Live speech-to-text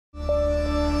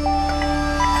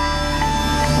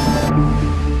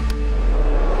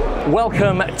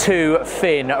Welcome to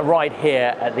Fin, right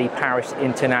here at the Paris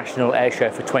International Air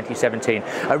Show for 2017.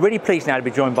 Really pleased now to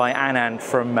be joined by Anand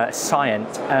from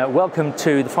Cyient. Welcome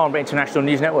to the Farnborough International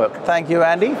News Network. Thank you,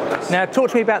 Andy. Now, talk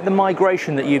to me about the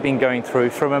migration that you've been going through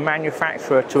from a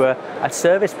manufacturer to a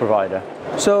service provider.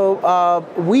 So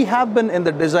we have been in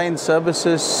the design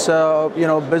services,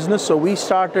 business. So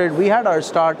we had our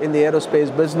start in the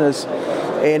aerospace business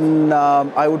in,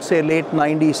 I would say, late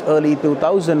 90s, early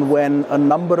 2000, when a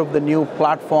number of the new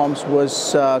platforms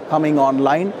was coming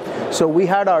online. So we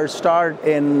had our start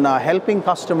in helping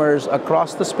customers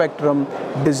across the spectrum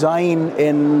design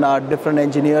in different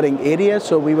engineering areas.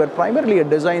 So we were primarily a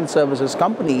design services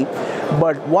company,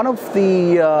 but one of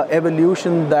the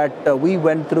evolution that we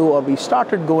went through, or we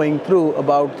started going through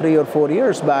about 3 or 4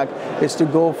 years back, is to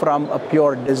go from a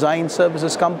pure design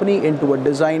services company into a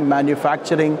design,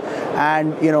 manufacturing,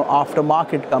 and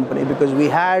aftermarket company, because we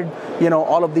had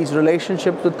all of these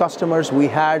relationships with customers. We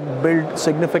had built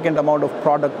significant amount of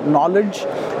product knowledge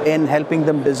in helping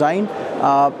them design,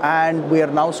 and we are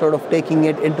now sort of taking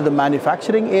it into the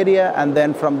manufacturing area, and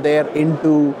then from there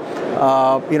into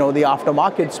the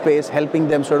aftermarket space, helping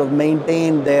them sort of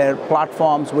maintain their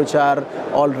platforms which are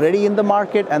already in the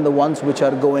market and the ones which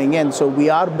are going in. So we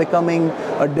are becoming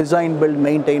a design, build,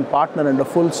 maintain partner and a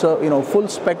full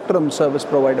spectrum service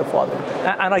provider for them.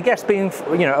 And I guess being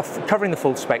covering the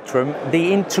full spectrum,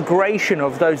 the integration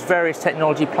of those various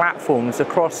technology platforms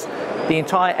across the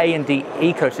entire A&D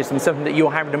ecosystem is something that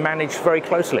you're having to manage very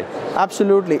closely.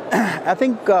 Absolutely. I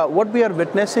think what we are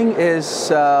witnessing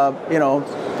is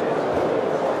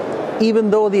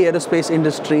even though the aerospace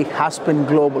industry has been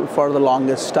global for the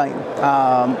longest time,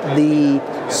 the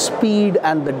speed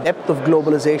and the depth of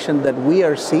globalization that we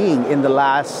are seeing in the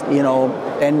last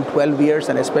 10, 12 years,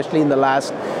 and especially in the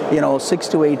last 6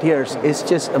 to 8 years, is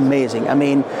just amazing. I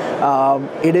mean,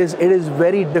 it is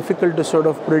very difficult to sort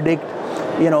of predict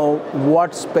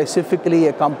what specifically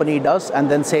a company does and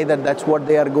then say that that's what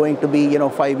they are going to be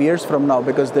 5 years from now,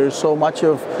 because there's so much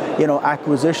of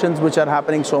acquisitions which are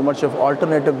happening, so much of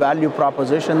alternative value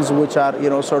propositions which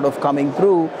are sort of coming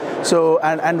through. So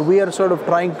and we are sort of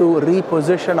trying to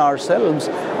reposition ourselves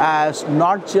as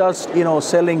not just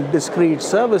selling discrete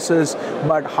services,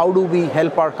 but how do we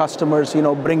help our customers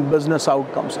bring business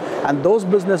outcomes, and those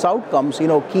business outcomes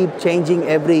keep changing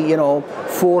every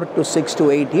 4 to 6 to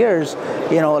 8 years.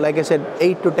 Like I said,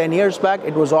 8 to 10 years back,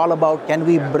 it was all about, can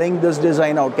we bring this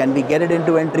design out? Can we get it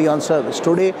into entry on service?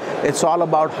 Today, it's all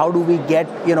about how do we get,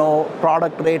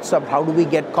 product rates up? How do we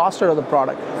get cost out of the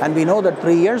product? And we know that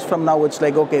 3 years from now, it's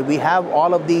like, okay, we have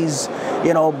all of these,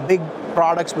 big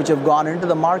products which have gone into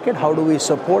the market. How do we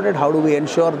support it? How do we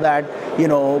ensure that,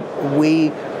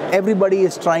 everybody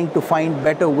is trying to find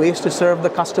better ways to serve the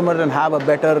customer and have a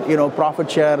better, profit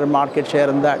share and market share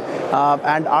in that.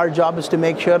 And our job is to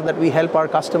make sure that we help our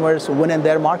customers win in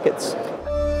their markets.